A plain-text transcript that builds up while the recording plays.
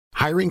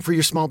Hiring for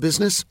your small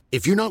business?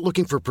 If you're not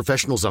looking for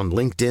professionals on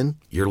LinkedIn,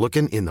 you're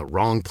looking in the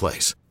wrong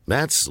place.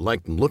 That's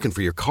like looking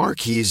for your car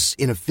keys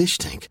in a fish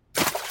tank.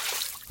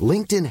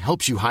 LinkedIn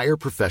helps you hire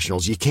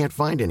professionals you can't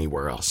find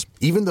anywhere else,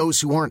 even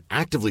those who aren't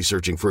actively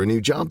searching for a new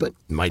job but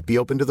might be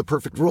open to the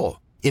perfect role.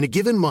 In a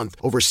given month,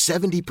 over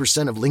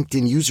 70% of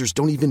LinkedIn users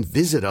don't even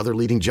visit other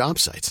leading job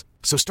sites.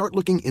 So start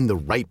looking in the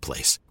right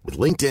place. With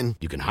LinkedIn,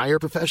 you can hire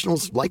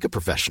professionals like a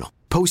professional.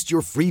 Post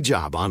your free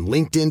job on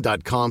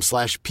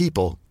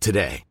linkedin.com/people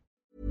today.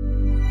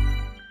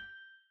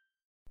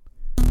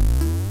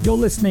 You're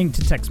listening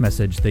to Text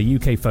Message, the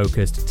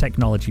UK-focused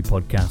technology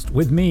podcast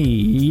with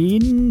me,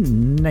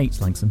 Nate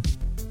Slangson.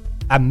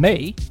 And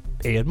me,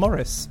 Ian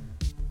Morris.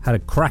 Had a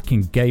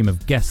cracking game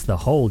of Guess the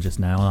Hole just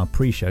now on our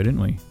pre-show, didn't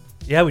we?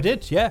 Yeah, we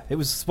did, yeah. It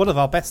was one of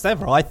our best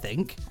ever, I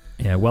think.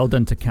 Yeah, well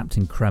done to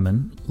Captain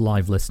Kremen,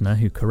 live listener,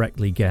 who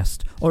correctly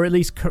guessed, or at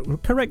least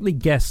correctly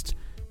guessed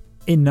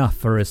enough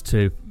for us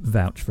to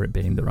vouch for it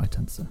being the right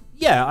answer.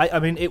 Yeah, I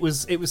mean, it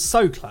was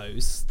so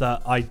close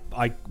that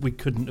we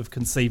couldn't have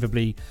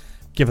conceivably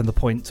given the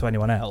point to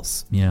anyone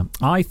else. Yeah,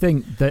 I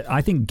think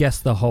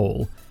Guess the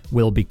Hole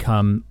will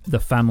become the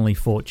family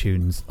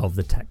fortunes of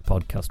the tech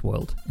podcast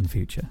world in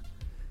future.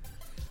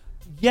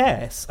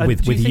 Yes,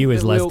 with you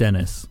as Les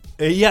Dennis.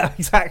 Yeah,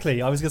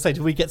 exactly. I was going to say,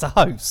 do we get to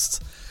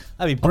host?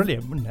 That'd be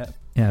brilliant, wouldn't it?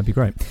 Yeah, it'd be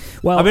great.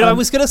 Well, I mean, I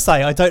was going to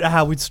say, I don't know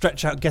how we'd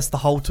stretch out Guess the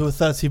Hole to a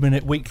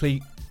 30-minute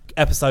weekly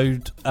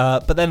episode,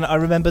 but then I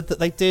remembered that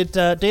they did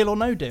Deal or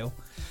No Deal,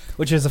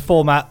 which is a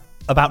format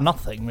about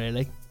nothing,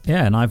 really.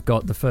 Yeah, and I've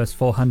got the first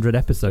 400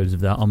 episodes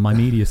of that on my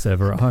media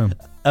server at home.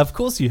 Of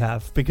course you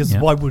have, because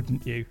why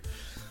wouldn't you?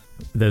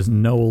 There's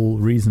no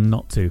reason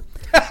not to.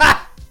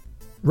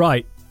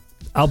 Right.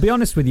 I'll be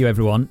honest with you,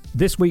 everyone.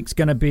 This week's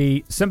going to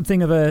be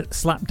something of a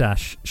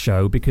slapdash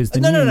show because the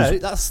news... No.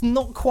 That's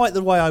not quite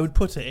the way I would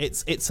put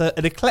it. It's an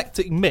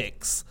eclectic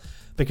mix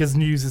because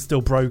news is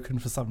still broken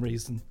for some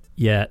reason.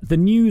 Yeah, the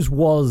news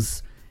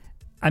was...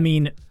 I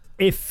mean,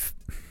 if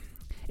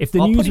the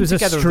news was a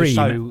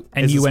stream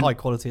and you went... as high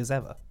quality as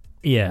ever.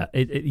 Yeah,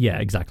 yeah,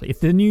 exactly.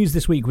 If the news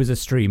this week was a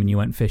stream and you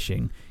went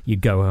fishing,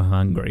 you'd go home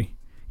hungry.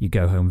 You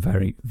go home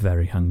very,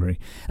 very hungry.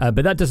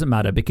 But that doesn't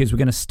matter because we're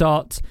going to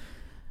start...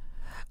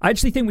 I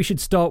actually think we should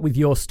start with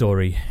your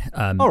story.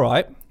 All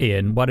right,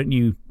 Ian. Why don't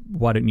you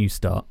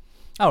start?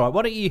 All right.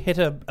 Why don't you hit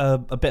a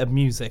bit of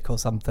music or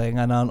something,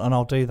 and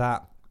I'll do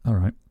that. All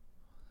right.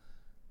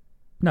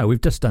 No,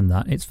 we've just done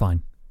that. It's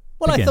fine.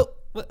 Well, again. I thought.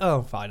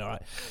 Oh, fine. All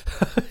right.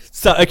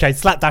 So, okay,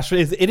 slapdash.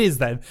 It is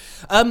then.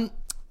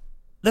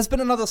 There's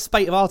been another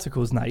spate of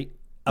articles, Nate,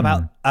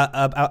 about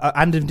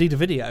and indeed a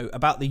video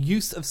about the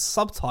use of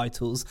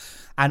subtitles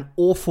and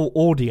awful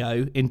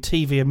audio in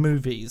TV and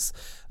movies.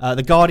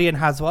 The Guardian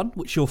has one,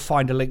 which you'll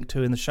find a link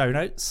to in the show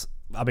notes.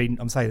 I mean,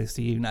 I'm saying this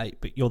to you, Nate,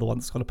 but you're the one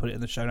that's going to put it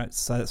in the show notes,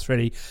 so that's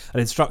really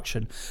an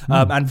instruction.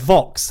 And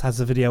Vox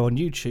has a video on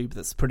YouTube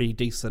that's pretty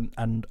decent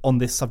and on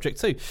this subject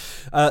too.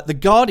 The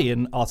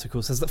Guardian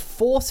article says that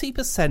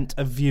 40%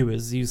 of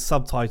viewers use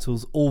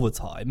subtitles all the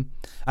time,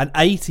 and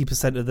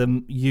 80% of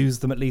them use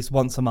them at least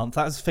once a month.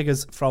 That's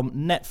figures from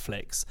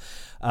Netflix.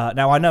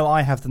 Now, I know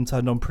I have them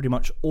turned on pretty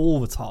much all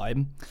the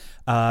time,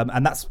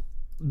 and that's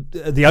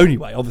the only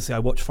way. Obviously, I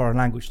watch foreign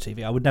language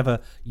TV. I would never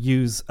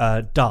use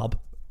dub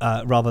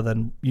rather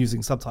than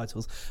using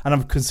subtitles. And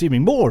I'm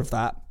consuming more of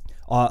that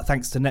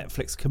thanks to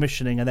Netflix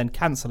commissioning and then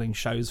cancelling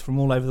shows from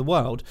all over the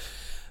world.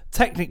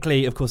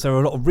 Technically, of course, there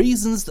are a lot of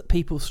reasons that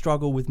people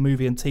struggle with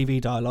movie and TV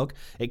dialogue.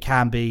 It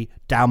can be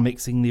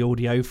down-mixing the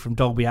audio from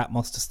Dolby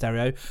Atmos to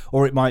stereo,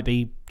 or it might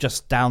be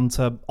just down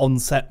to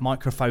on-set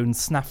microphone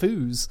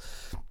snafus.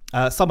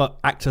 Some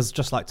actors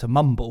just like to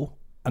mumble.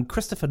 And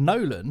Christopher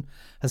Nolan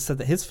has said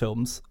that his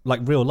films, like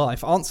real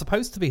life, aren't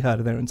supposed to be heard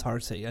in their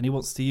entirety, and he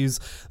wants to use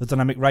the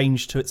dynamic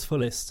range to its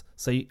fullest,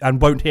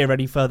 and won't hear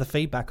any further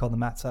feedback on the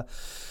matter.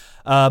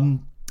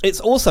 It's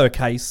also a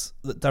case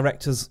that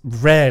directors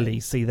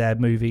rarely see their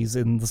movies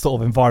in the sort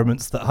of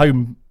environments that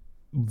home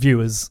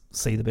viewers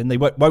see them in. They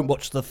won't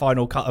watch the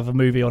final cut of a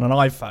movie on an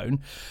iPhone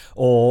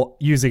or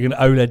using an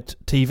OLED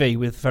TV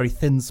with very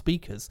thin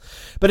speakers.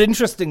 But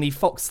interestingly,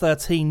 Fox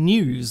 13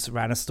 News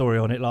ran a story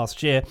on it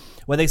last year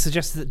where they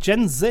suggested that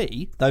Gen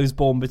Z, those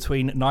born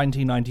between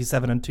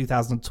 1997 and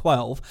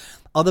 2012,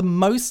 are the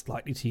most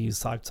likely to use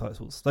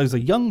subtitles. Those are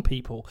young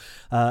people,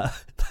 and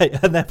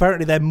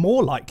apparently they're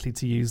more likely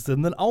to use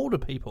them than older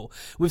people,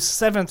 with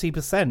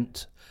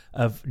 70%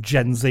 of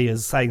Gen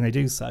Zers saying they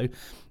do so.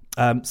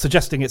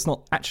 Suggesting it's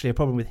not actually a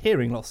problem with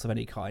hearing loss of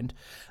any kind.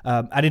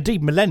 And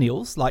indeed,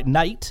 millennials, like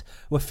Nate,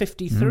 were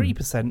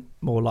 53%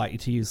 more likely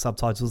to use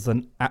subtitles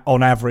than,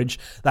 on average,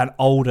 than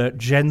older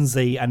Gen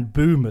Z and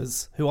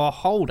boomers, who are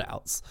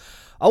holdouts.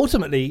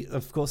 Ultimately,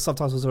 of course,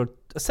 subtitles are an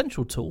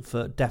essential tool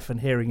for deaf and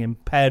hearing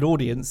impaired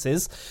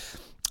audiences.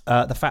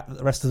 The fact that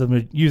the rest of them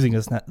are using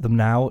them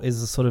now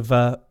is a sort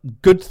of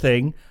good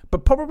thing,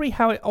 but probably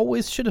how it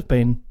always should have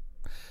been.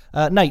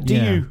 Nate, do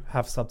you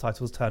have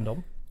subtitles turned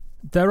on?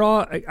 There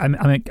are.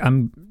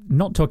 I'm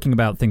not talking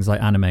about things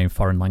like anime and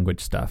foreign language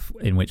stuff,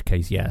 in which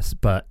case, yes.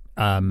 But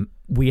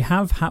we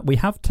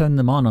have turned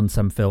them on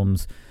some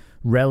films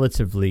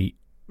relatively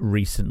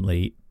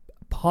recently,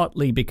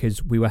 partly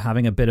because we were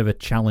having a bit of a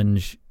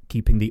challenge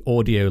keeping the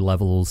audio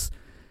levels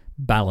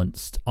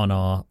balanced on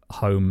our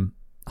home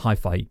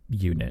hi-fi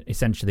unit.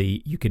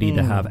 Essentially, you could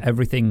either have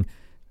everything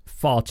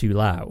far too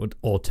loud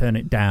or turn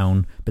it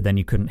down, but then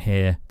you couldn't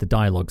hear the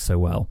dialogue so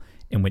well,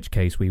 in which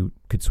case we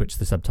could switch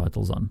the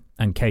subtitles on.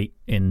 And Kate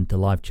in the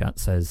live chat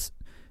says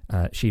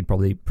she'd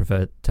probably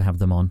prefer to have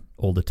them on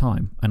all the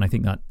time, and I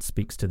think that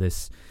speaks to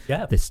this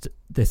this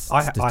statistic.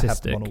 I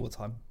have them on all the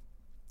time.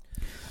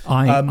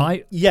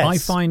 I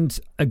find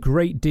a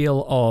great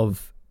deal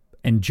of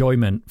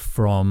enjoyment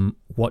from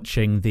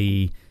watching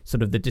the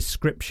sort of the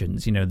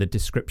descriptions, the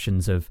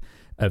descriptions of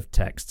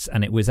texts,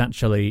 and it was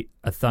actually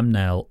a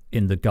thumbnail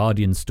in the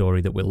Guardian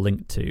story that we'll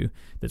link to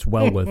that's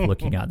well worth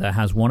looking at, that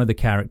has one of the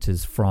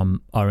characters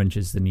from Orange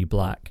is the New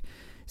Black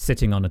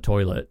sitting on a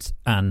toilet,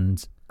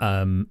 and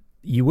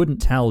you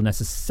wouldn't tell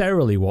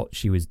necessarily what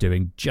she was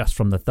doing just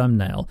from the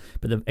thumbnail,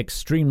 but the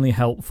extremely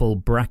helpful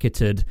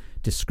bracketed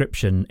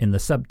description in the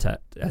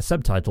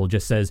subtitle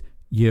just says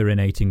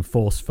urinating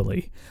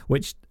forcefully,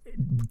 which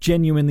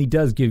genuinely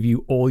does give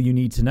you all you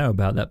need to know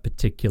about that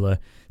particular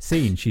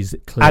scene. She's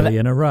clearly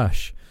in a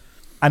rush.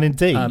 And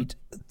indeed,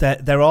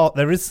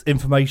 there is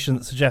information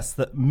that suggests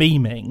that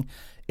memeing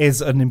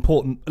is an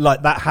important,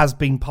 like, that has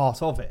been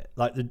part of it.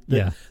 Like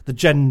the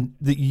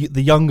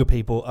younger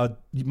people are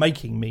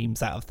making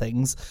memes out of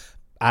things,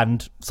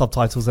 and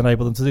subtitles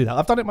enable them to do that.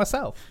 I've done it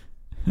myself,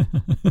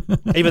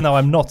 even though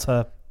I'm not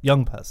a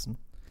young person.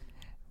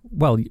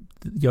 Well,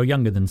 you're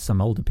younger than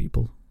some older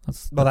people.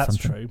 That's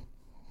true.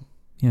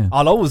 Yeah,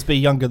 I'll always be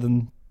younger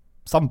than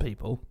some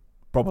people,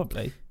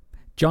 probably.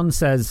 John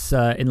says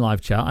in live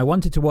chat, I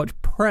wanted to watch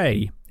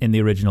Prey in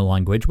the original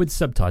language with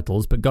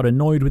subtitles, but got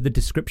annoyed with the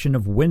description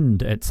of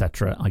wind,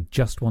 etc. I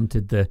just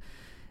wanted the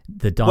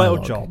dialogue. Well,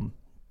 John,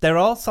 there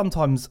are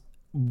sometimes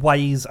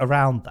ways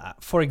around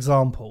that. For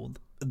example,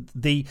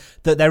 that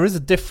there is a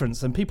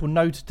difference, and people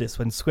noted this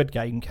when Squid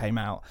Game came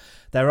out.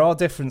 There are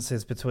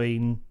differences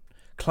between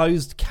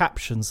closed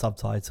caption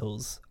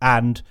subtitles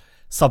and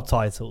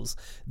subtitles,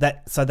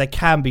 so there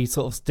can be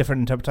sort of different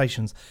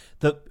interpretations.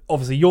 That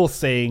obviously you're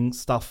seeing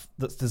stuff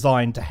that's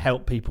designed to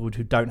help people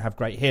who don't have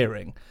great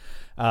hearing,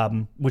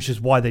 which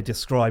is why they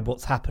describe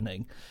what's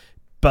happening.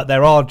 But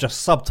there are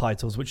just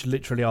subtitles which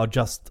literally are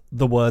just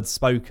the words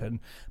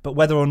spoken. But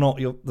whether or not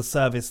the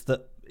service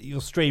that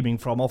you're streaming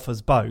from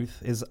offers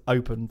both is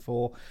open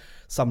for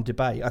some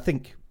debate. I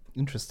think,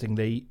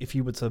 interestingly, if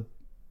you were to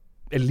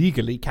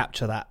illegally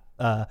capture that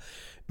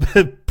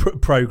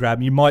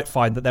program, you might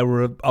find that there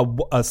were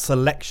a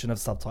selection of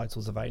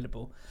subtitles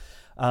available.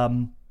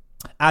 And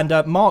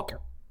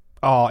Mark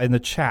R in the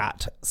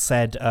chat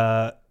said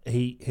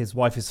his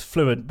wife is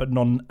fluent but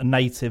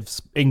non-native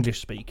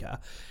English speaker,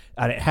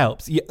 and it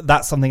helps.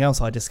 That's something else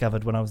I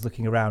discovered when I was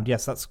looking around.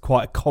 Yes, that's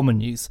quite a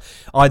common use.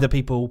 Either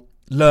people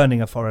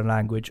learning a foreign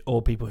language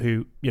or people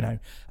who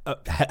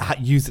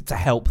use it to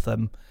help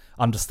them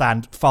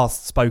understand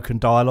fast-spoken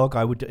dialogue,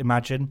 I would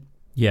imagine.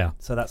 Yeah.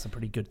 So that's a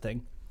pretty good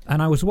thing.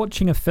 And I was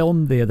watching a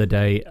film the other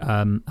day.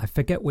 I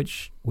forget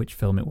which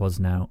film it was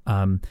now.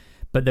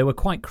 But they were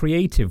quite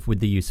creative with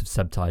the use of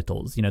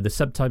subtitles. The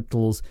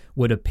subtitles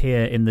would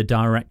appear in the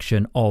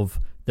direction of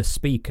the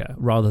speaker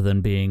rather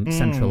than being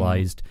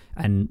centralized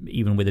and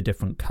even with a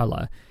different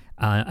color.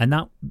 And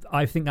that,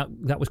 I think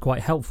that was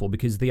quite helpful,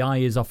 because the eye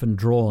is often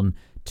drawn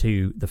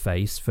to the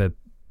face for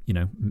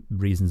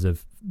reasons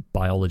of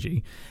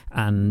biology,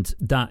 and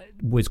that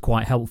was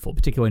quite helpful,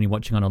 particularly when you're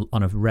watching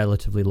on a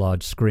relatively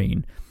large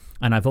screen.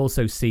 And I've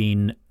also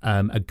seen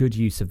a good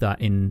use of that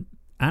in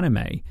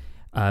anime,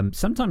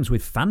 sometimes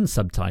with fan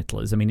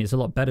subtitlers. I mean, it's a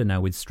lot better now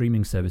with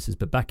streaming services,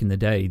 but back in the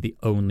day, the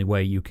only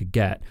way you could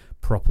get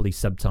properly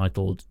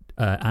subtitled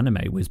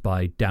anime was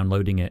by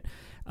downloading it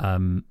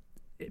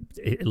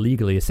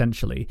illegally,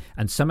 essentially.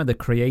 And some of the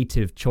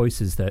creative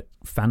choices that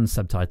fan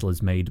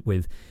subtitlers made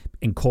with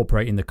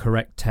incorporating the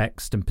correct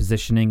text and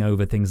positioning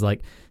over things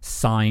like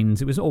signs,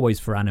 it was always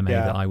for anime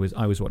that I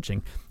was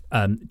watching,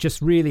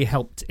 just really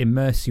helped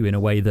immerse you in a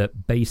way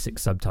that basic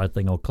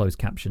subtitling or closed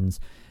captions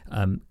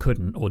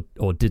couldn't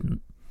or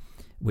didn't,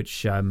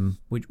 which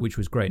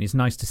was great. And it's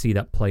nice to see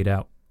that played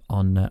out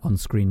on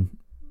screen,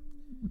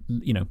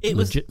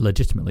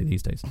 legitimately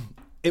these days.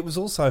 It was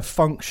also a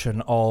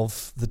function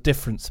of the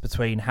difference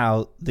between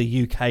how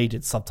the UK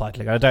did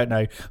subtitling. I don't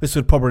know, this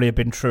would probably have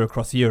been true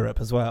across Europe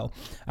as well,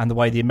 and the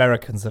way the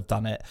Americans have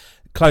done it.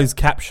 Closed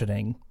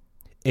captioning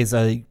is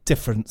a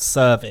different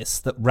service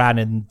that ran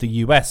in the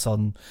US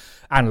on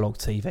analog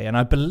TV, and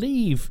I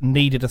believe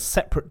needed a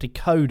separate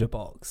decoder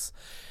box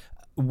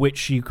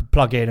which you could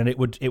plug in, and it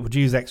would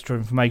use extra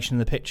information in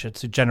the picture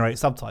to generate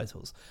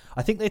subtitles.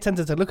 I think they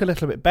tended to look a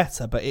little bit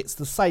better, but it's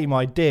the same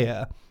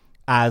idea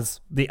as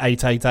the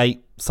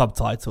 888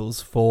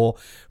 subtitles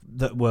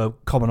that were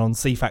common on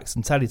CFAX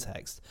and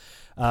teletext.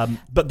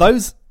 But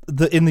those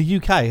in the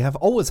UK have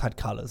always had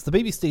colours. The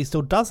BBC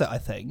still does it, I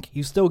think.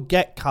 You still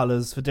get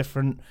colours for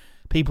different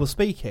people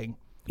speaking,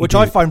 which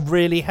I find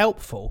really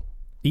helpful.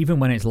 Even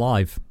when it's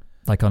live.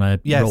 Like on a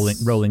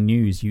Yes. rolling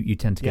news, you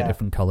tend to get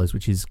different colours,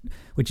 which is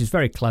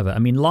very clever. I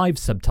mean, live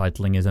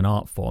subtitling is an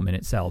art form in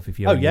itself. If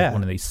you're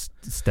one of these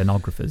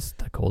stenographers,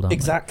 they're called, aren't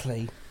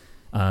Exactly.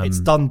 they? It's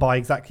done by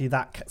exactly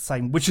that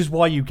same, which is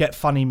why you get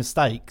funny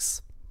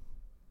mistakes.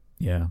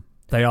 Yeah,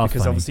 they are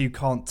because funny. obviously you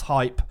can't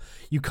type.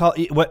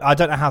 I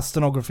don't know how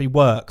stenography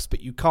works, but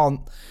you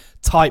can't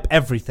type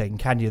everything,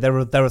 can you?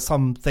 There are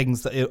some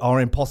things that are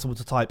impossible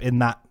to type in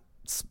that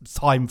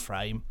time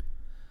frame.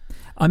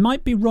 I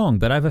might be wrong,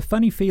 but I have a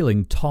funny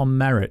feeling Tom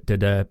Merritt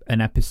did an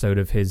episode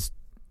of his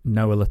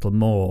Know a Little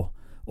More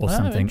or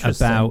something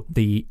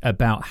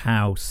about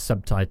how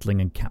subtitling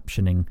and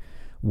captioning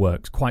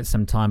works quite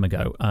some time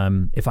ago.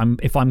 If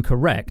I'm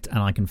correct and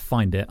I can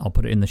find it, I'll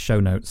put it in the show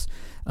notes.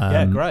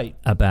 Great.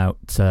 About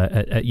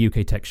at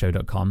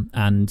uktechshow.com.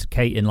 And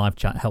Kate in live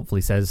chat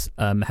helpfully says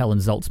Helen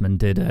Zaltzman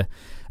did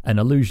an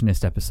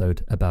illusionist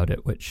episode about it,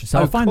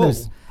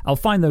 I'll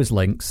find those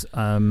links.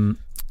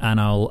 And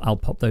I'll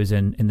pop those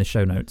in the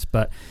show notes.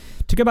 But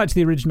to go back to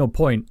the original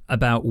point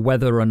about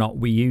whether or not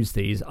we use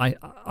these,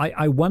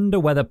 I wonder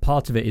whether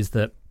part of it is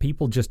that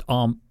people just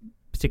aren't,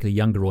 particularly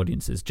younger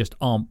audiences, just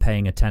aren't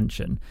paying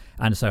attention.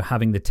 And so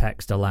having the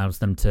text allows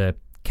them to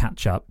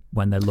catch up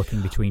when they're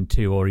looking between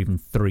 2 or even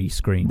 3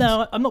 screens.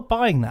 No, I'm not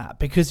buying that,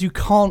 because you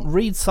can't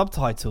read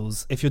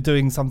subtitles if you're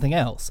doing something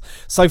else.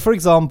 So, for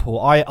example,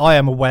 I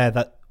am aware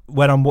that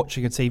when I'm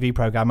watching a TV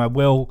program, I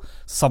will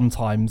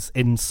sometimes,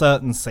 in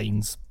certain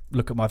scenes,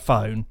 look at my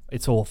phone.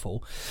 It's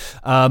awful,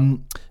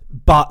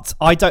 but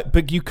I don't.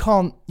 But you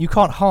can't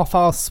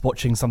half-ass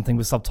watching something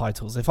with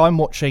subtitles. If I'm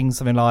watching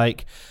something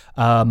like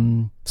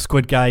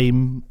Squid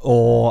Game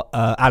or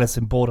Alice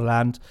in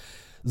Borderland,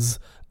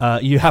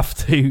 you have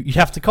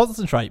to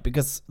concentrate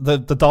because the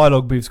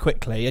dialogue moves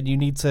quickly and you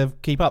need to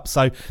keep up.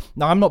 So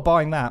no, I'm not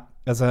buying that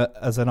as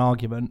an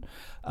argument.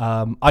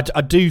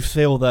 I do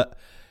feel that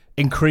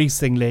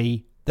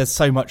increasingly there's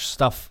so much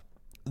stuff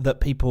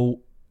that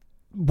people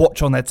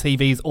watch on their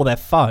TVs or their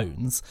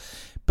phones,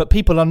 but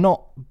people are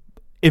not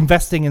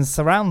investing in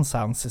surround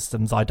sound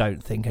systems, I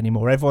don't think,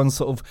 anymore. Everyone's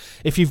sort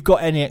of, if you've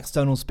got any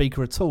external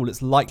speaker at all,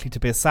 it's likely to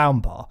be a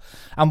soundbar.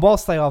 And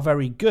whilst they are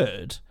very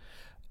good,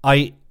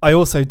 I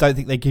also don't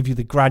think they give you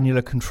the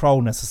granular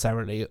control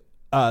necessarily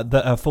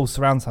that a full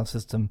surround sound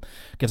system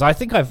gives. I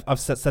think I've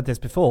said this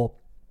before.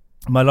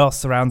 My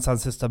last surround sound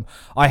system,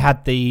 I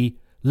had the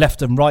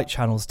left and right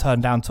channels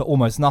turned down to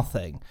almost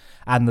nothing,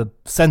 and the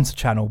centre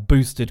channel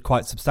boosted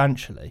quite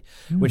substantially,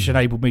 which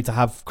enabled me to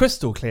have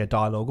crystal clear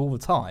dialogue all the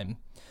time.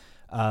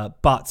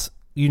 But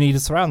you need a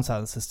surround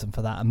sound system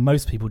for that, and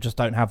most people just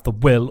don't have the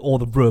will or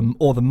the room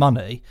or the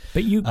money to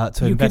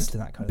invest in that kind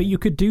of thing. But you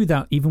could do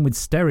that even with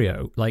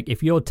stereo. Like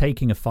if you're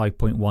taking a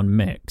 5.1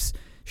 mix,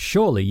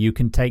 surely you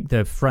can take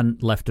the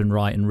front left and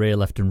right and rear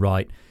left and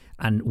right,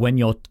 and when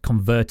you're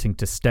converting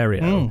to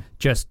stereo,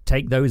 just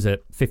take those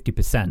at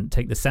 50%,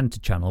 take the centre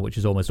channel, which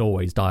is almost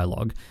always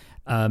dialogue,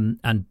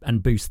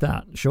 and boost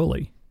that,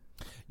 surely.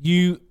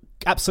 You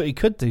absolutely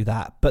could do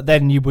that, but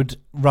then you would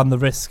run the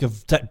risk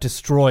of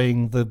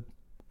destroying the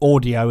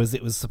audio as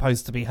it was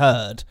supposed to be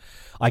heard,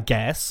 I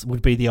guess,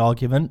 would be the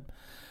argument.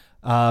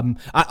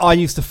 I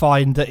used to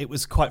find that it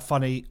was quite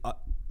funny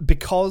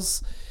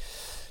because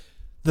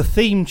the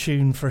theme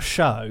tune for a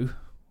show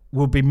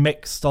will be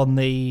mixed on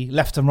the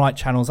left and right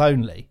channels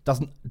only.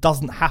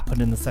 Doesn't happen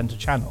in the centre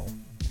channel.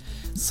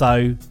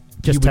 So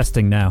just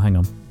testing now, hang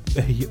on.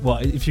 Well,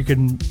 if you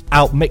can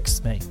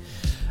outmix me.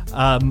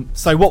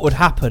 So what would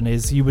happen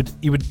is you would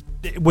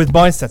with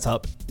my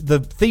setup,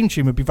 the theme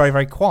tune would be very,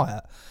 very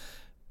quiet,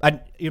 and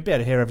you'd be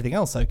able to hear everything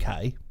else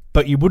okay,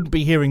 but you wouldn't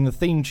be hearing the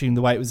theme tune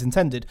the way it was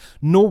intended,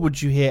 nor would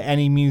you hear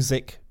any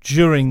music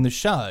during the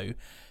show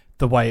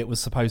the way it was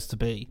supposed to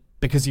be,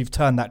 because you've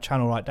turned that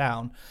channel right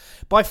down.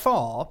 By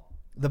far,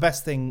 the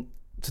best thing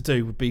to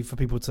do would be for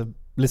people to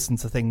listen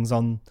to things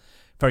on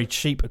very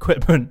cheap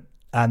equipment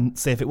and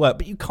see if it works.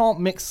 But you can't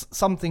mix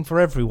something for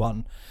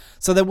everyone.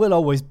 So there will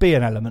always be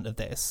an element of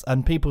this.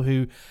 And people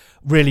who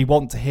really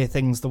want to hear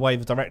things the way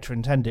the director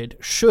intended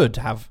should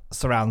have a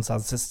surround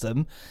sound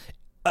system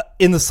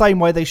in the same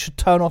way they should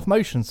turn off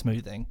motion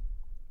smoothing.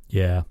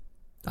 Yeah,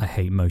 I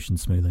hate motion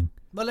smoothing.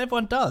 Well,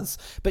 everyone does.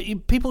 But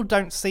people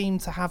don't seem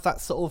to have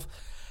that sort of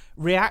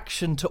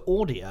reaction to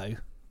audio.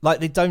 Like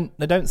they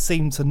don't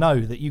seem to know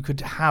that you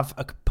could have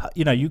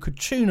you could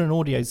tune an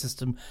audio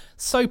system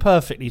so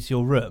perfectly to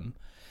your room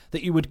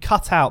that you would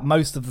cut out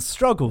most of the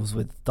struggles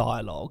with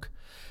dialogue,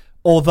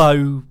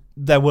 although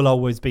there will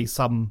always be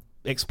some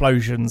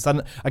explosions.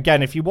 And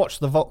again, if you watch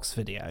the Vox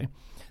video,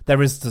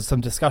 there is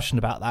some discussion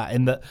about that,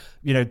 in that,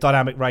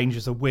 dynamic range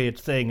is a weird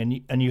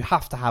thing, and you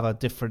have to have a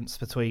difference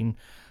between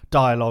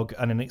dialogue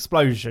and an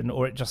explosion,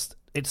 or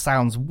it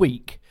sounds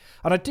weak.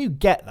 And I do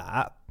get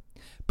that,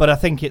 but I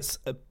think it's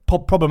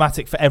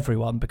problematic for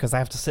everyone because they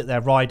have to sit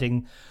there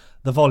riding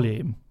the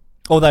volume.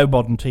 Although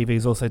modern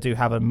TVs also do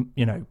have a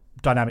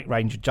dynamic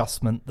range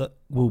adjustment that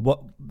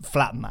will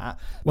flatten that.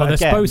 Well, they're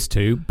supposed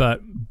to,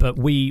 but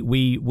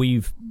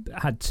we've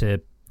had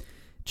to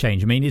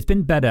change. I mean, it's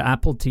been better.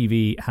 Apple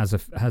TV has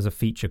a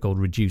feature called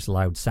Reduce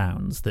Loud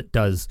Sounds that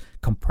does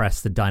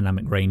compress the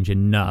dynamic range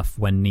enough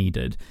when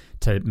needed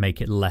to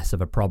make it less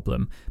of a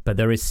problem. But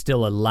there is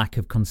still a lack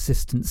of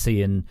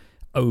consistency in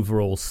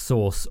overall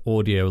source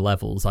audio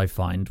levels, I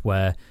find,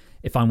 where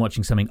if I'm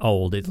watching something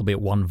old, it'll be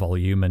at one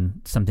volume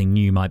and something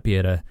new might be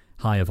at a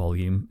higher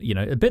volume. You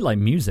know, a bit like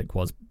music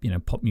was. You know,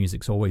 pop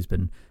music's always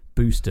been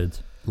boosted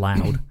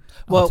loud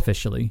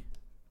artificially.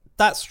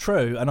 That's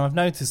true, and I've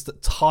noticed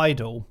that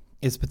Tidal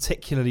is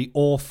particularly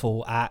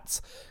awful at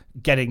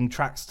getting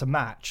tracks to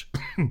match.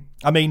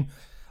 I mean,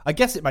 I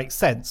guess it makes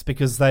sense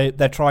because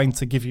they're trying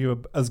to give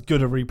you as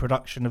good a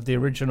reproduction of the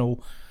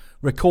original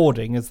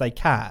recording as they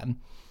can.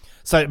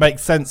 So it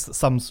makes sense that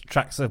some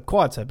tracks are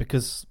quieter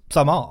because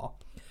some are.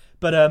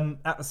 But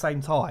at the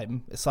same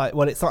time, it's like,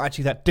 well, it's not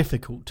actually that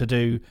difficult to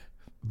do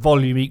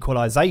volume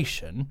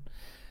equalization.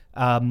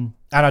 And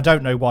I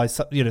don't know why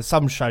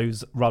some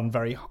shows run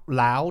very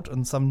loud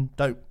and some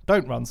don't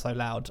run so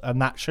loud,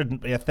 and that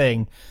shouldn't be a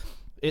thing.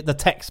 The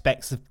tech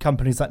specs of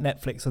companies like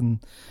Netflix and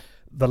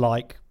the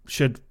like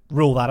should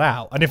rule that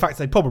out, and in fact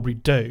they probably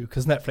do,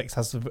 because Netflix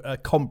has a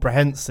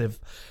comprehensive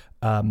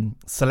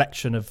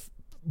selection of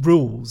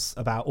rules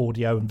about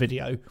audio and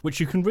video, which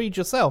you can read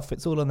yourself.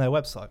 It's all on their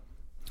website.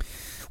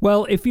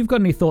 Well, if you've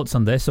got any thoughts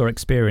on this or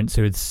experience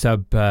with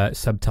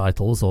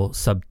subtitles or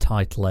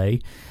subtitle,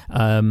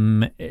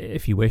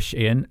 if you wish,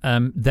 Ian,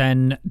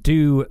 then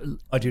do...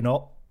 I do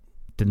not.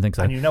 Didn't think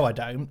so. And you know I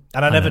don't.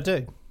 And I never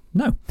do.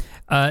 No.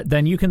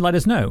 Then you can let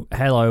us know.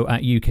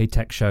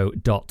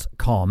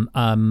 hello@uktechshow.com.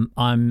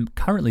 I'm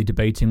currently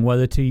debating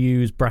whether to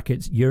use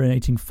brackets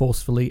urinating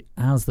forcefully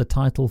as the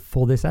title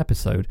for this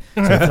episode.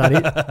 So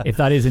if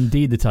that is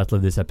indeed the title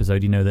of this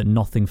episode, you know that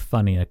nothing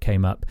funnier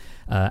came up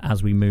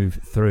as we move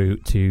through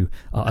to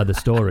our other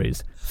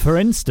stories. For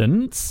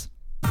instance...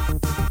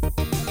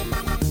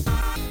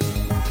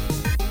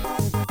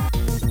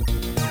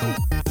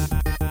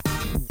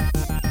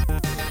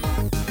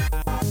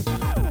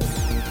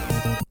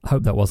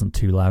 hope that wasn't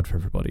too loud for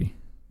everybody.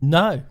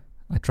 No.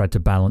 I tried to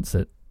balance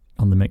it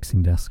on the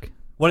mixing desk.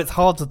 Well, it's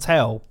hard to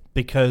tell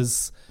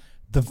because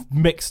the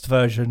mixed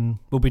version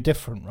will be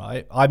different,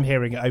 right? I'm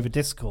hearing it over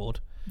Discord.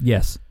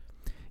 Yes,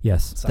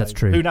 so that's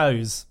true. Who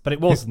knows? But it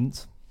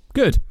wasn't.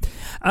 Good.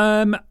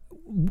 Given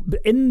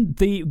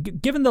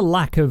the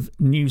lack of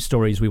news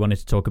stories we wanted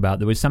to talk about,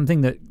 there was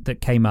something that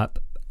came up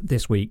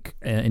this week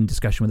in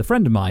discussion with a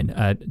friend of mine,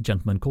 a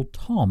gentleman called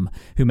Tom,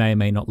 who may or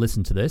may not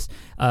listen to this.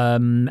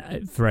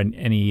 For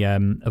any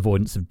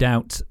avoidance of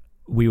doubt,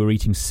 we were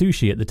eating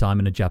sushi at the time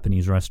in a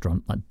Japanese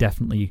restaurant. That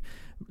definitely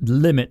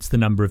limits the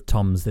number of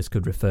Toms this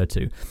could refer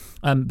to.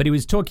 But he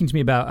was talking to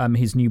me about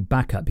his new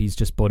backup. He's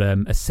just bought a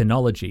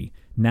Synology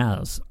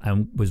NAS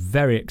and was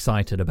very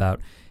excited about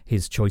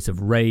his choice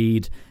of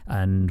RAID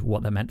and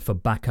what that meant for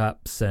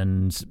backups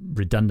and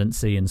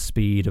redundancy and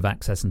speed of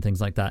access and things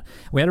like that.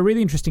 We had a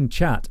really interesting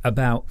chat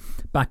about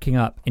backing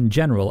up in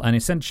general, and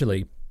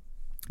essentially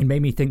it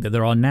made me think that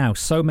there are now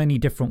so many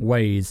different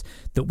ways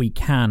that we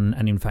can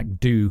and in fact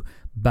do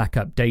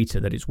backup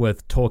data that it's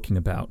worth talking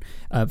about.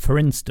 For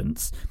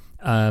instance,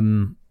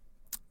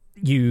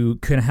 you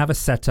can have a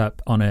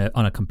setup on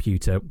a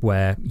computer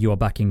where you are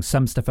backing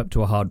some stuff up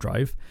to a hard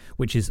drive,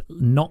 which is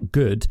not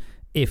good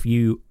if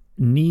you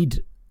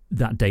need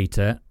that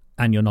data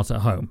and you're not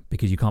at home,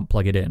 because you can't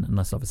plug it in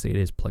unless obviously it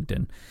is plugged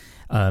in.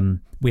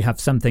 We have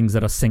some things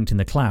that are synced in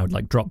the cloud,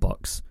 like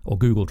Dropbox or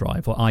Google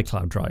Drive or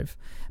iCloud Drive,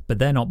 but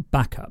they're not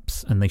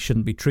backups and they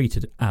shouldn't be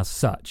treated as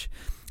such.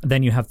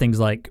 Then you have things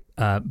like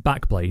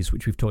Backblaze,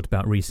 which we've talked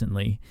about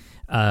recently,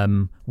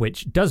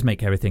 which does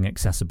make everything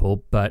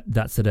accessible, but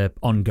that's at an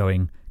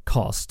ongoing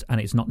cost, and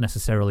it's not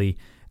necessarily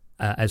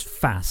as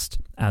fast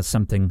as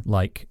something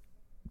like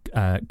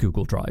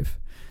Google Drive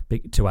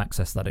to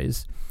access, that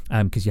is,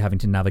 because you're having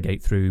to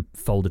navigate through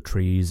folder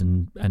trees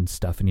and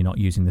stuff, and you're not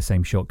using the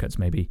same shortcuts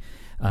maybe.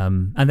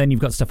 And then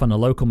you've got stuff on a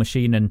local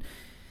machine, and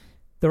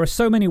there are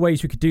so many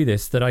ways we could do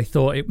this that I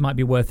thought it might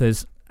be worth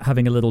us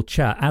having a little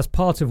chat as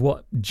part of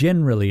what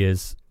generally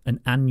is an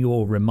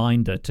annual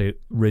reminder to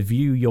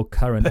review your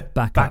current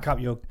back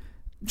up your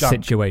junk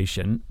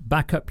situation,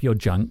 back up your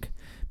junk,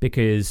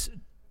 because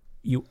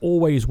you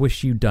always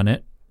wish you'd done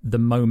it the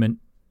moment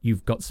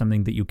you've got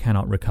something that you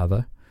cannot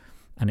recover,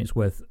 and it's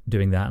worth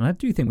doing that. And I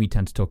do think we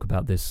tend to talk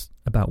about this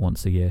about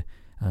once a year,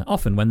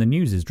 often when the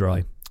news is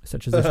dry,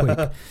 such as this week.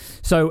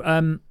 So,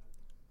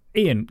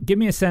 Ian, give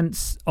me a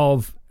sense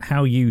of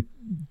how you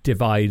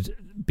divide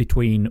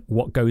between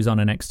what goes on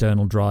an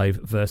external drive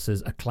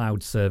versus a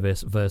cloud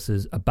service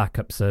versus a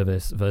backup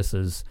service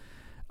versus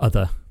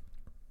other.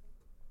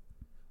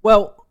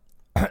 Well,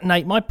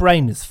 Nate, my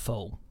brain is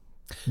full.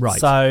 Right.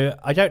 So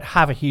I don't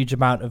have a huge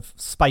amount of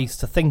space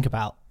to think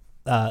about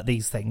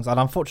these things. And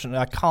unfortunately,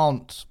 I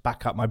can't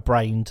back up my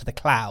brain to the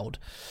cloud.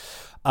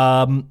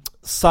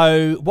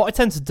 So what I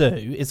tend to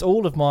do is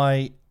all of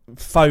my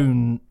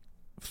phone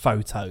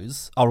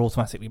photos are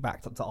automatically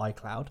backed up to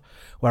iCloud,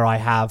 where I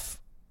have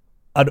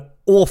an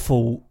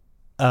awful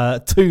 2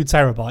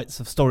 terabytes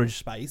of storage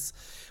space,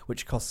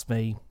 which costs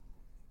me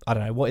I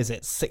don't know, what is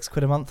it,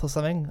 £6 a month or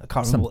something? I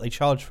can't remember what they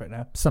charge for it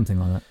now. Something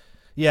like that.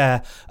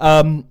 Yeah.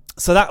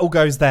 So that all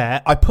goes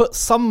there. I put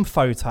some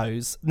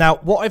photos. Now,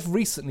 what I've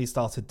recently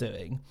started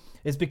doing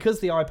is, because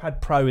the iPad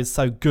Pro is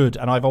so good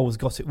and I've always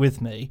got it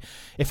with me,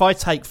 if I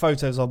take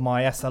photos on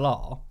my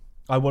SLR,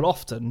 I will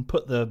often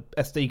put the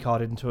SD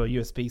card into a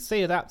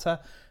USB-C adapter,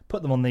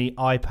 put them on the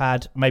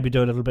iPad, maybe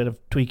do a little bit of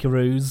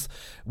tweakaroos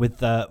with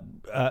the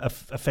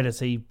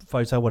Affinity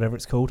Photo, whatever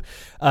it's called.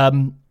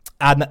 And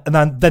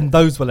then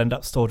those will end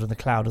up stored in the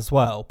cloud as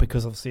well,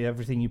 because obviously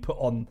everything you put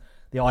on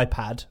the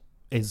iPad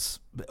is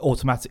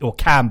automatic, or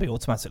can be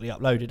automatically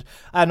uploaded,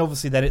 and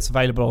obviously then it's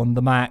available on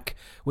the Mac,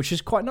 which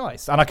is quite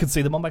nice, and I can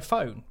see them on my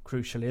phone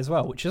crucially as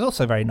well, which is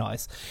also very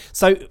nice.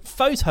 So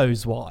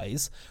photos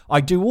wise, I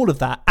do all of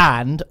that,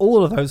 and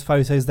all of those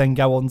photos then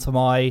go onto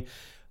my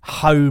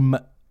home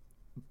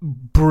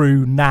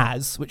brew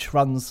NAS, which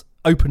runs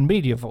Open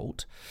Media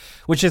Vault,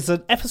 which is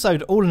an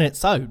episode all in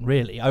its own,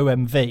 really.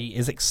 OMV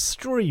is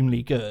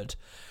extremely good,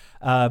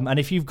 and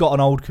if you've got an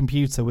old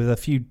computer with a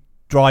few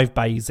drive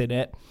bays in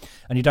it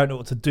and you don't know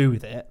what to do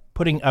with it,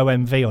 putting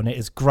OMV on it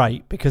is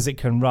great, because it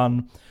can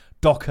run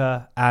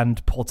Docker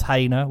and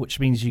Portainer, which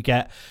means you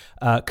get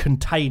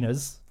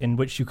containers in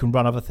which you can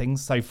run other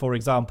things. So, for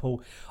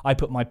example, I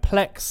put my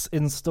Plex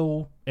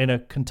install in a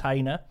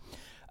container,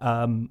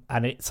 and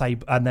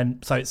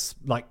so it's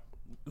like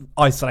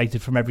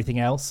isolated from everything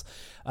else.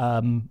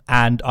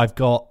 And I've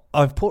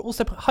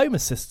also put Home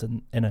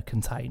Assistant in a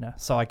container,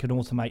 so I can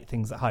automate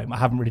things at home. I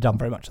haven't really done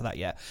very much of that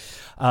yet.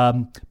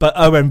 But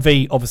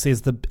OMV obviously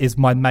is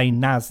my main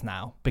NAS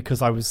now,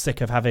 because I was sick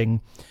of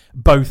having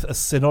both a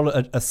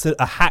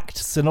hacked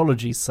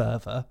Synology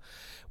server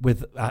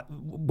with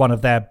one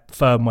of their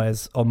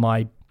firmwares on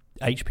my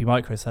HP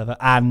micro server,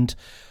 and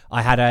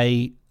I had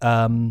a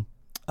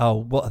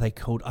what are they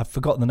called? I've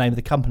forgotten the name of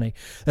the company.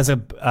 There's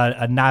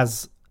a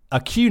NAS, a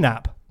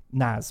QNAP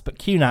NAS, but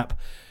QNAP,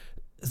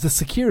 the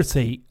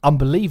security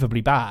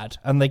unbelievably bad,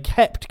 and they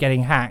kept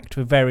getting hacked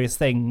with various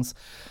things,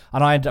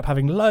 and I ended up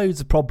having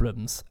loads of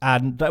problems,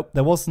 and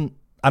there wasn't,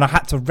 and I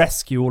had to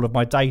rescue all of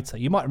my data.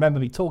 You might remember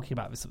me talking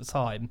about this at the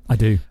time. I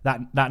do.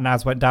 That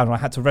NAS went down and I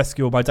had to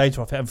rescue all my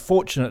data off it.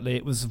 Unfortunately,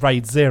 it was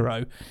RAID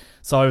 0,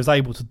 so I was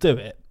able to do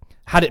it.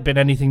 Had it been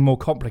anything more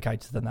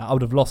complicated than that, I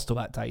would have lost all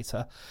that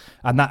data,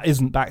 and that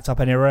isn't backed up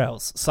anywhere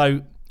else.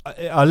 So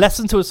a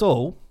lesson to us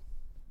all: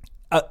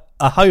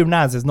 a home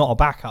NAS is not a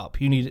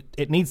backup.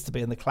 It needs to be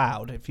in the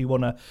cloud if you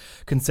want to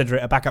consider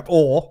it a backup,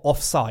 or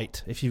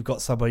off-site if you've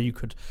got somewhere you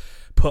could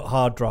put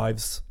hard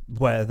drives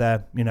where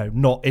they're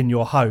not in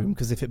your home,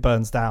 because if it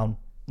burns down,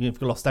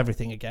 you've lost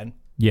everything again.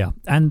 Yeah,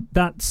 and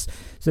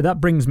that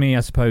brings me, I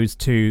suppose,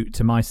 to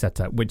my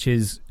setup, which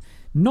is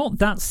not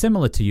that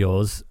similar to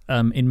yours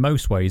in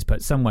most ways,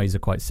 but some ways are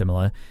quite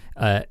similar.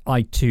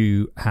 I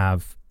too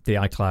have the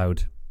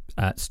iCloud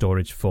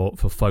storage for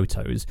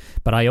photos,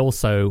 but I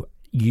also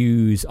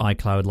use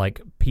iCloud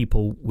like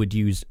people would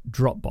use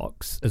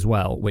Dropbox as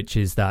well, which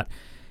is that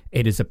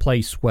it is a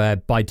place where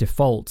by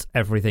default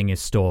everything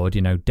is stored,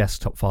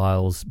 desktop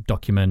files,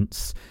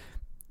 documents,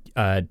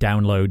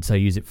 downloads. I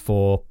use it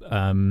for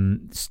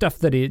stuff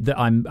that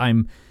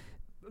I'm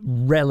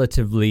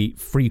relatively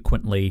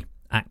frequently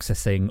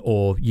accessing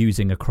or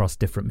using across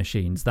different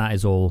machines. That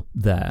is all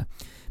there,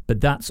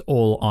 but that's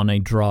all on a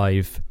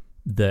drive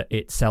that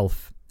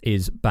itself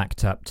is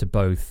backed up to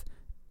both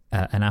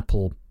an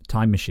Apple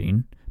Time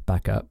Machine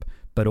backup,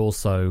 but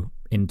also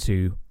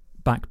into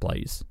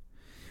Backblaze,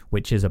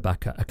 which is a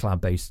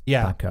cloud-based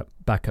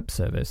backup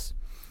service.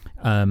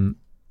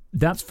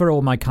 That's for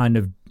all my kind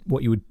of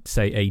what you would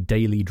say a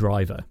daily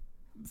driver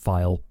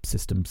file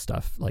system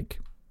stuff,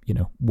 like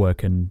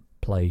work and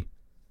play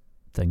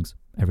things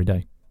every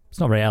day. It's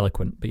not very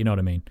eloquent, but you know what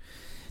I mean.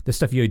 The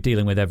stuff you're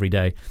dealing with every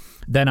day.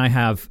 Then I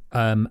have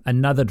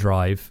another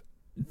drive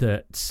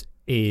that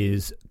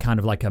is kind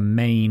of like a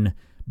main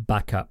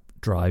backup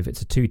drive.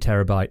 It's a 2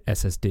 terabyte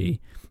SSD,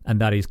 and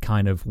that is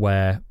kind of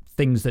where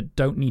things that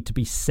don't need to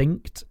be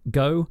synced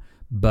go,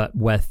 but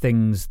where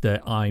things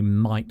that I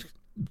might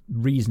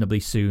reasonably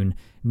soon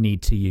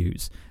need to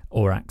use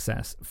or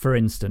access. For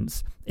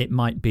instance, it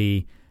might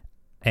be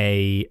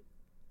a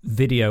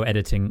video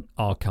editing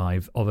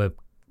archive of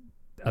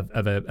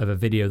a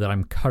video that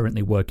I'm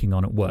currently working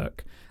on at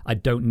work. I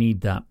don't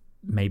need that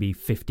maybe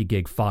 50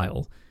 gig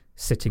file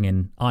sitting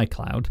in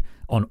iCloud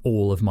on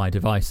all of my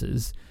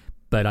devices,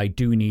 but I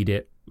do need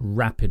it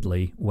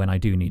rapidly when I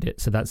do need it.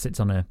 So that sits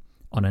on an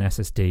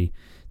SSD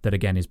that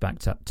again is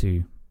backed up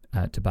to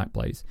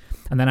Backblaze.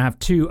 And then I have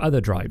 2 other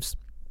drives.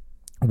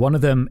 One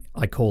of them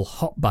I call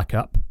Hot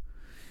Backup,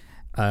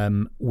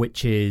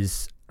 which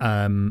is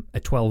a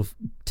 12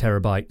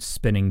 terabyte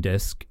spinning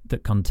disk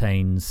that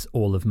contains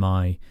all of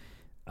my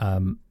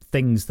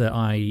things that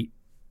I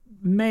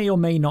may or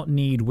may not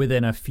need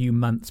within a few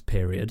months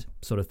period,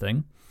 sort of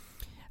thing,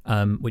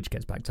 which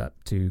gets backed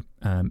up to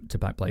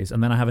Backblaze.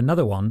 And then I have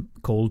another one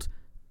called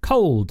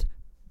Cold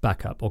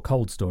Backup or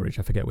Cold Storage,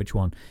 I forget which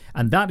one.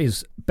 And that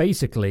is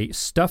basically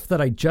stuff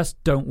that I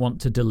just don't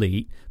want to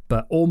delete,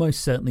 but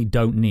almost certainly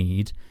don't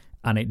need,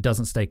 and it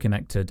doesn't stay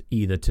connected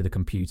either to the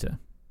computer.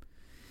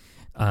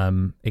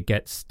 It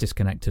gets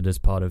disconnected as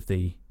part of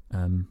the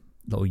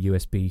little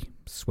USB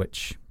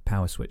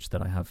power switch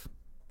that I have,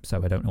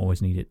 so I don't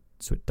always need it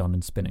switched on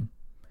and spinning.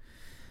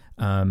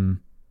 And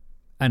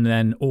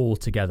then all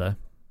together,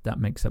 that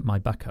makes up my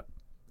backup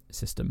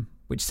system,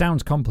 which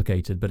sounds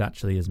complicated, but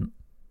actually isn't,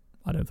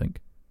 I don't think.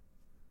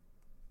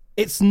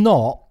 It's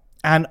not.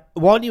 And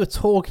while you were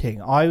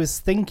talking, I was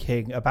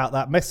thinking about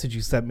that message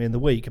you sent me in the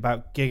week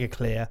about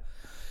GigaClear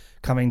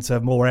coming to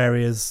more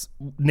areas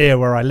near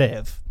where I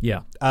live.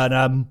 Yeah.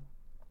 And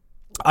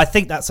I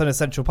think that's an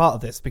essential part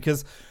of this,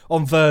 because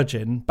on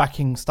Virgin,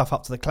 backing stuff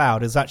up to the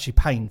cloud is actually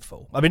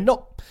painful. I mean,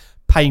 not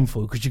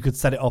painful because you could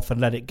set it off and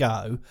let it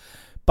go,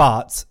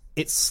 but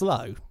it's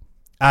slow.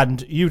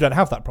 And you don't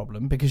have that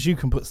problem because you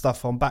can put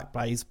stuff on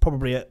Backblaze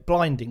probably at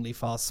blindingly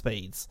fast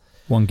speeds.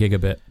 1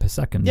 gigabit per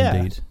second,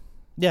 indeed.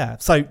 Yeah.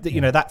 So,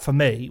 that for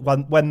me,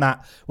 when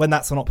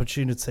that's an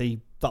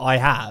opportunity that I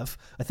have,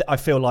 I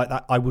feel like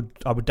that I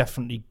would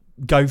definitely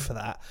go for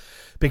that,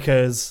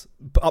 because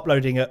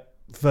uploading at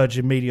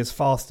Virgin Media's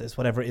fastest,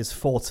 whatever it is,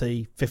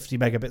 40, 50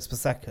 megabits per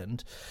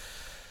second,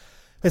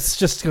 it's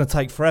just going to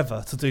take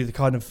forever to do the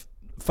kind of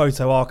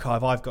photo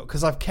archive I've got,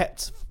 because I've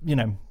kept,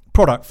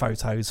 product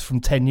photos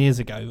from 10 years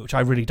ago, which I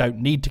really don't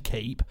need to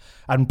keep,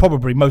 and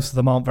probably most of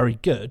them aren't very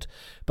good,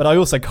 but I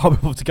also can't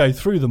be able to go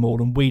through them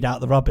all and weed out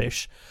the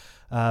rubbish.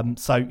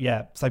 So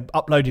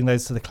uploading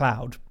those to the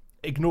cloud,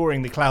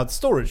 ignoring the cloud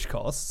storage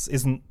costs,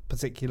 isn't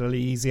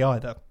particularly easy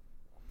either.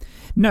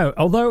 No,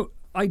 although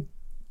I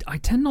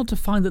tend not to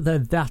find that they're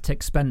that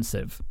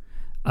expensive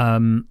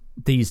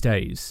these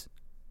days.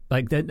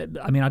 Like, I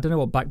don't know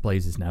what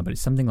Backblaze is now, but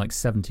it's something like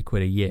 70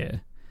 quid a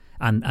year.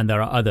 And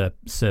there are other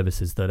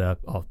services that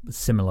are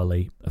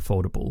similarly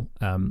affordable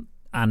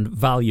and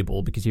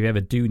valuable, because if you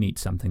ever do need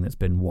something that's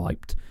been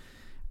wiped,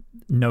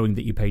 knowing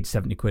that you paid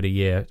 70 quid a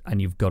year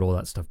and you've got all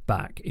that stuff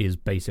back is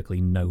basically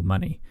no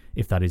money,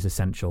 if that is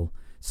essential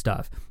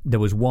stuff.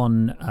 There was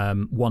one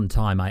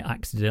time I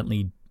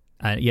accidentally...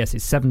 yes,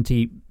 it's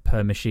 70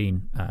 per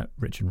machine,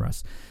 Rich and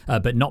Russ,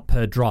 but not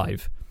per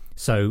drive.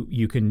 So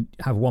you can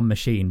have one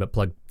machine but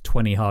plug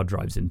 20 hard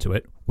drives into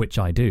it, which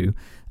I do,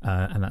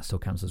 and that still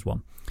counts as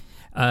one.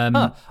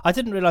 I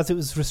didn't realise it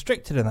was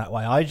restricted in that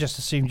way. I just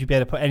assumed you'd be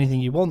able to put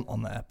anything you want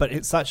on there, but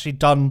it's actually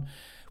done.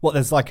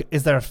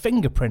 Is there a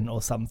fingerprint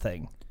or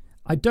something?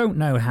 I don't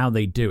know how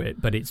they do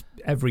it, but it's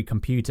every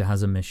computer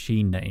has a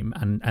machine name,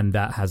 and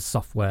that has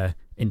software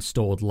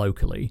installed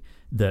locally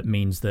that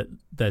means that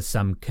there's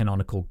some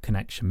canonical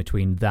connection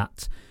between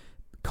that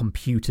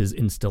computer's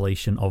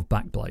installation of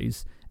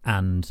Backblaze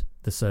and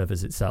the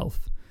servers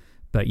itself.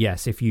 But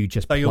yes, if you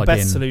just plug in... So your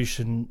best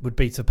solution would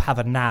be to have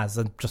a NAS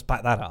and just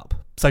back that up.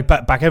 So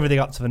back everything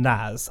up to the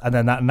NAS, and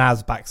then that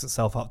NAS backs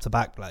itself up to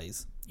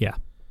Backblaze. Yeah.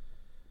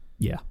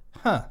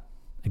 Huh.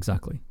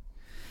 Exactly.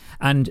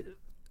 And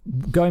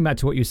going back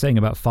to what you were saying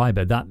about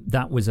fiber,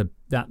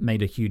 that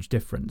made a huge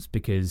difference,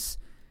 because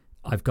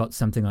I've got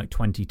something like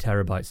 20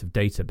 terabytes of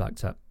data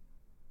backed up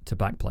to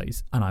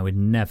Backblaze, and I would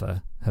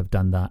never have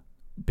done that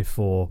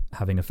before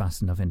having a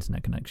fast enough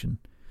internet connection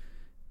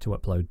to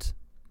upload.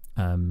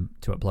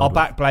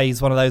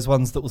 Backblaze one of those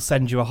ones that will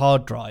send you a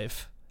hard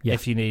drive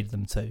if you need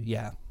them to.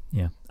 Yeah.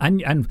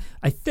 And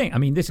I think,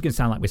 this is going to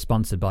sound like we're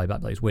sponsored by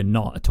Backblaze. We're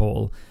not at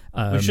all.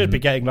 We should be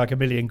getting like $1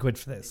 million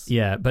for this.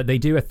 Yeah, but they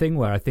do a thing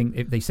where I think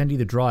if they send you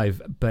the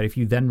drive, but if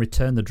you then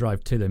return the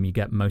drive to them, you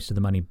get most of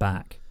the money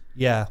back.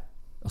 Yeah.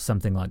 Or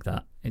something like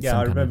that.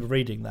 I remember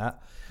reading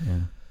that.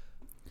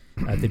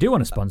 Yeah. They do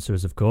want to sponsor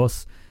us, of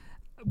course.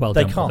 Well,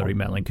 they don't bother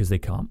emailing because they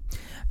can't.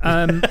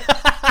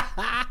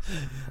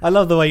 I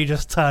love the way you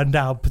just turned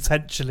down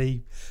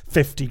potentially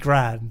 50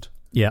 grand.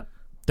 Yeah.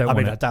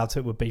 I doubt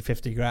it would be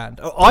 50 grand.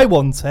 I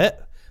want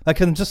it. I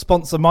can just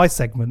sponsor my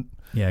segment.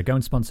 Yeah, go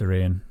and sponsor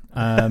Ian.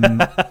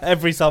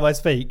 Every time I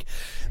speak.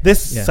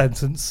 This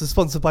sentence is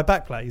sponsored by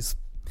Backblaze.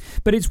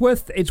 But it's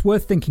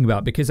worth thinking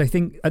about, because I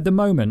think at the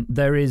moment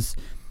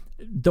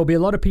there'll be a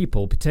lot of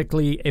people,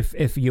 particularly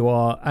if you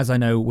are, as I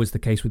know was the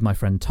case with my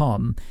friend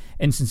Tom,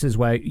 instances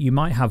where you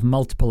might have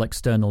multiple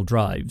external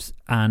drives,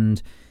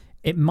 and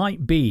it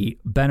might be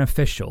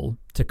beneficial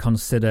to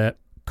consider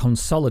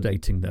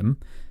consolidating them,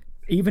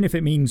 even if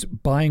it means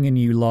buying a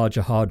new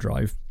larger hard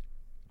drive,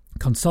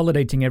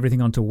 consolidating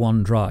everything onto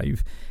one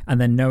drive, and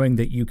then knowing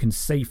that you can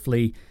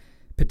safely,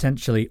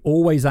 potentially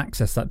always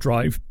access that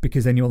drive,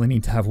 because then you only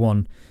need to have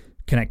one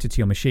connected to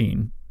your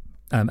machine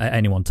at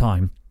any one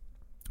time.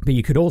 But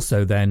you could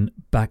also then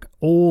back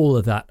all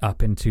of that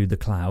up into the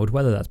cloud,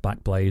 whether that's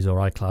Backblaze or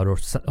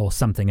iCloud or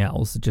something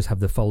else, just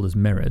have the folders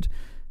mirrored.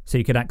 So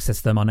you could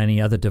access them on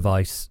any other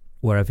device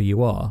wherever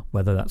you are,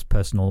 whether that's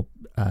personal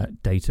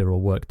data or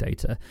work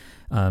data.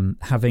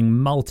 Having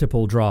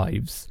multiple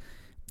drives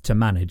to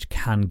manage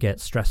can get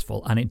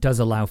stressful, and it does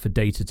allow for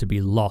data to be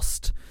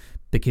lost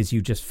because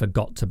you just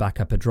forgot to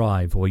back up a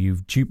drive, or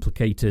you've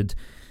duplicated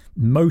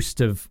most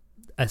of,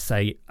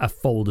 say, a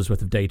folder's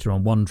worth of data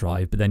on one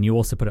drive, but then you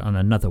also put it on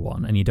another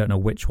one, and you don't know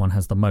which one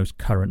has the most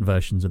current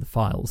versions of the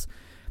files.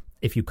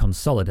 If you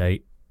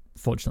consolidate,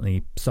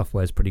 fortunately,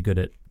 software is pretty good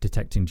at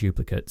detecting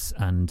duplicates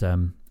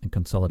and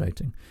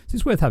consolidating. So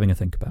it's worth having a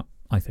think about,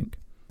 I think,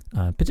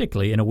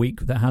 particularly in a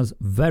week that has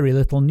very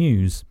little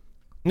news.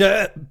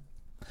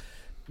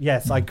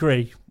 Yes, I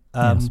agree.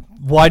 Yes.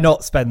 Why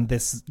not spend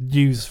this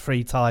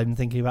news-free time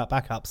thinking about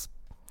backups?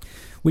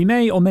 We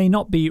may or may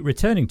not be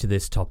returning to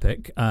this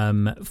topic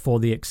for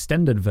the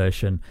extended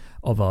version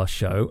of our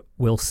show.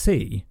 We'll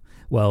see.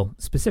 Well,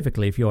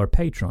 specifically, if you're a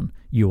patron,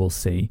 you will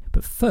see.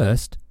 But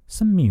first,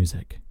 some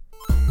music.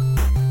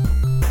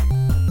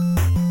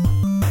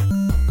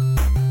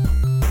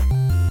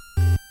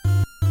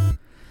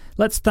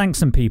 Let's thank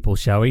some people,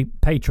 shall we?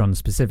 Patrons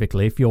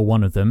specifically, if you're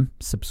one of them,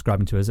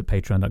 subscribing to us at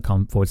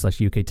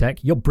patreon.com/UKTech.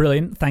 You're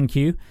brilliant. Thank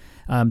you.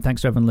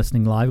 Thanks to everyone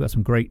listening live. We've got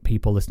some great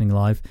people listening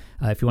live.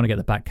 If you want to get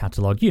the back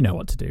catalogue, you know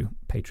what to do.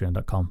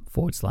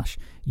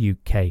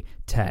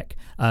 Patreon.com/UKTech.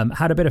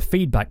 Had a bit of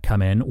feedback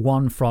come in.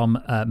 One from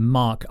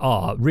Mark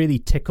R. Really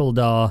tickled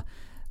our...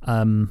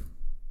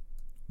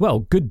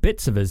 good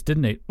bits of us,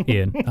 didn't it,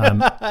 Ian?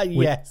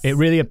 Yes. It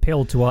really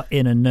appealed to our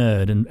inner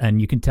nerd,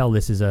 and you can tell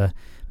this is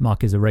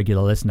Mark is a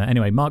regular listener.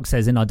 Anyway, Mark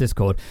says in our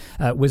Discord,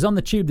 was on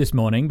the tube this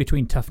morning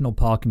between Tufnell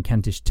Park and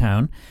Kentish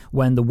Town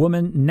when the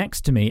woman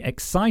next to me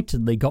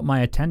excitedly got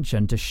my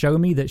attention to show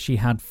me that she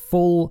had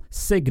full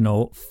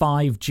signal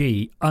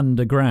 5G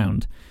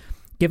underground.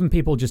 Given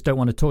people just don't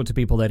want to talk to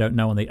people they don't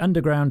know on the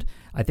underground,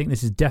 I think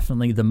this is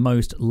definitely the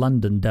most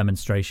London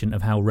demonstration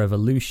of how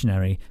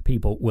revolutionary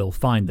people will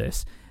find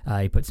this.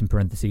 He puts in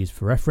parentheses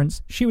for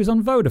reference, she was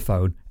on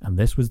Vodafone, and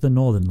this was the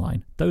Northern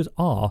Line. Those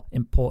are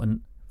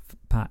important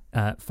facts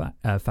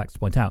to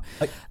point out.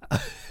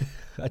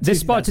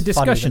 This sparked a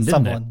discussion,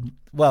 didn't it?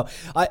 Well,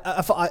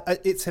 I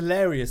it's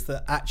hilarious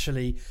that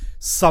actually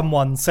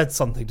someone said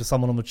something to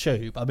someone on the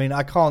tube. I mean,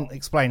 I can't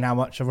explain how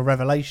much of a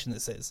revelation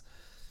this is.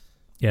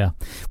 Yeah.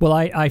 Well,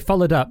 I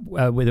followed up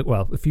with it.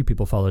 Well, a few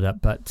people followed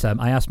up, but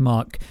I asked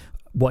Mark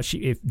what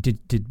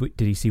did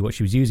he see what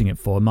she was using it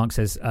for. Mark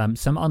says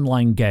some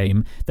online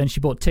game. Then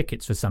she bought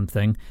tickets for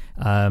something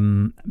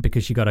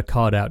because she got a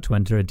card out to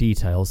enter her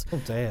details.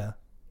 Oh dear.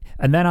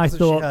 And then I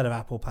thought, she heard of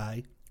Apple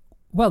Pay.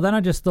 Well, then I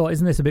just thought,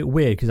 isn't this a bit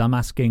weird? Because I'm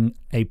asking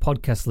a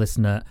podcast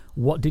listener,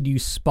 what did you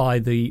spy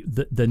the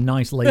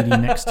nice lady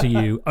next to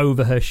you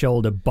over her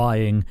shoulder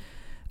buying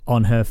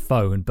on her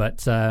phone?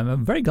 But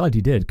I'm very glad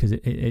he did, because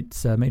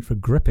it's made for a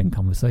gripping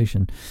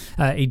conversation.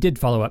 He did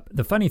follow up.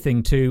 The funny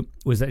thing too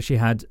was that she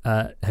had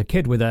her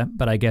kid with her,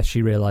 but I guess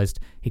she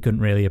realised he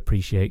couldn't really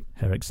appreciate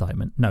her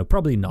excitement. No,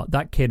 probably not.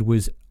 That kid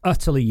was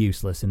utterly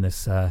useless in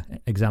this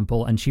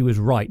example, and she was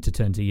right to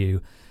turn to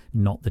you,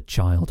 not the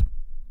child.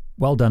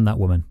 Well done, that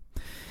woman.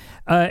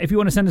 If you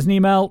want to send us an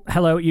email,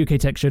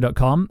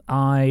 hello@uktechshow.com.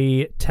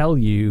 I tell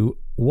you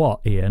what,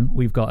 Ian,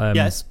 we've got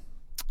yes.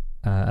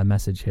 A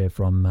message here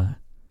from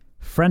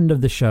friend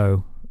of the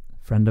show,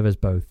 friend of us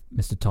both,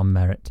 Mr. Tom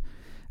Merritt,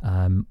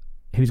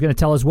 who's going to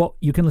tell us what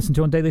you can listen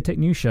to on Daily Tech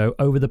News Show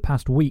over the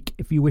past week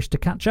if you wish to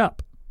catch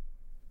up.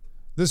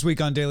 This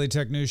week on Daily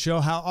Tech News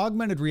Show, how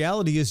augmented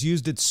reality is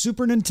used at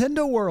Super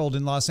Nintendo World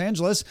in Los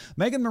Angeles.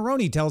 Megan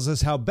Maroney tells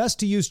us how best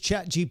to use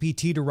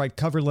ChatGPT to write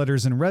cover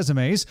letters and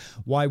resumes,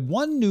 why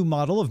one new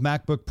model of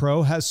MacBook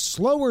Pro has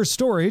slower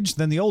storage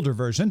than the older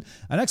version,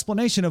 an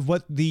explanation of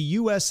what the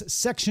U.S.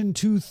 Section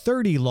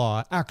 230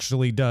 law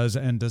actually does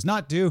and does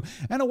not do,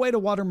 and a way to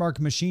watermark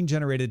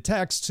machine-generated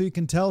text so you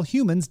can tell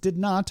humans did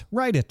not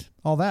write it.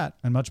 All that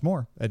and much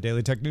more at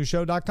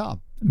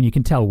dailytechnewsshow.com. I mean, you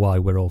can tell why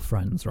we're all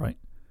friends, right?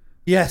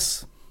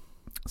 Yes.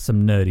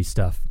 Some nerdy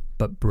stuff,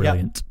 but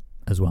brilliant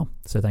as well.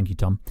 So thank you,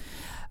 Tom.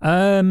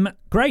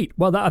 Great.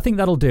 Well, I think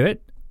that'll do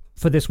it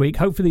for this week.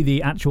 Hopefully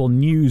the actual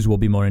news will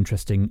be more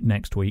interesting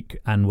next week,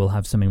 and we'll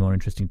have something more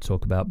interesting to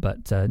talk about.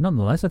 But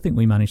nonetheless, I think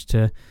we managed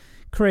to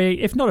create,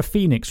 if not a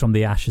phoenix from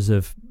the ashes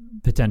of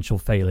potential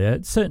failure,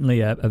 it's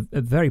certainly a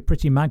very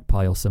pretty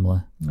magpie or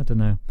similar. I don't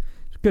know.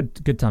 It's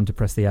good time to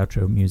press the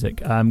outro music.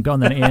 Go on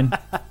then, Ian.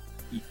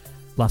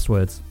 Last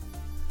words.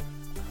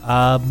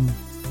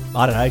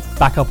 I don't know,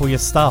 back up all your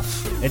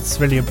stuff. It's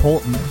really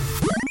important.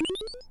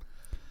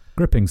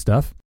 Gripping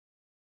stuff.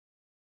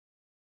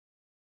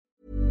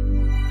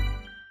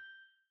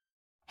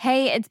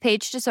 Hey, it's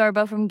Paige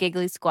DeSorbo from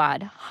Giggly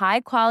Squad.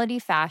 High quality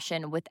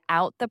fashion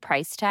without the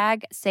price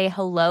tag. Say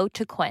hello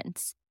to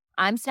Quince.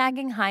 I'm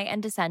snagging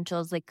high-end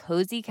essentials like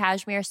cozy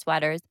cashmere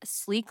sweaters,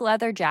 sleek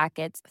leather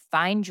jackets,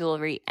 fine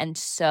jewelry, and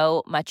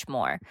so much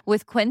more.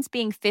 With Quince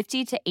being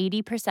 50 to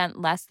 80%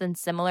 less than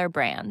similar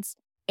brands.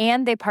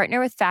 And they partner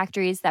with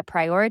factories that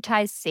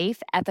prioritize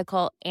safe,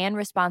 ethical, and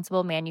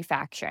responsible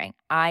manufacturing.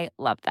 I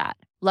love that.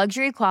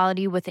 Luxury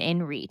quality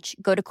within reach.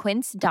 Go to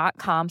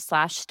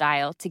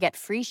quince.com/style to get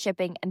free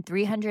shipping and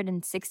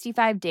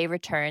 365-day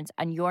returns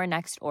on your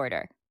next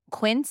order.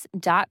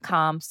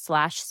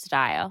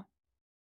 Quince.com/style.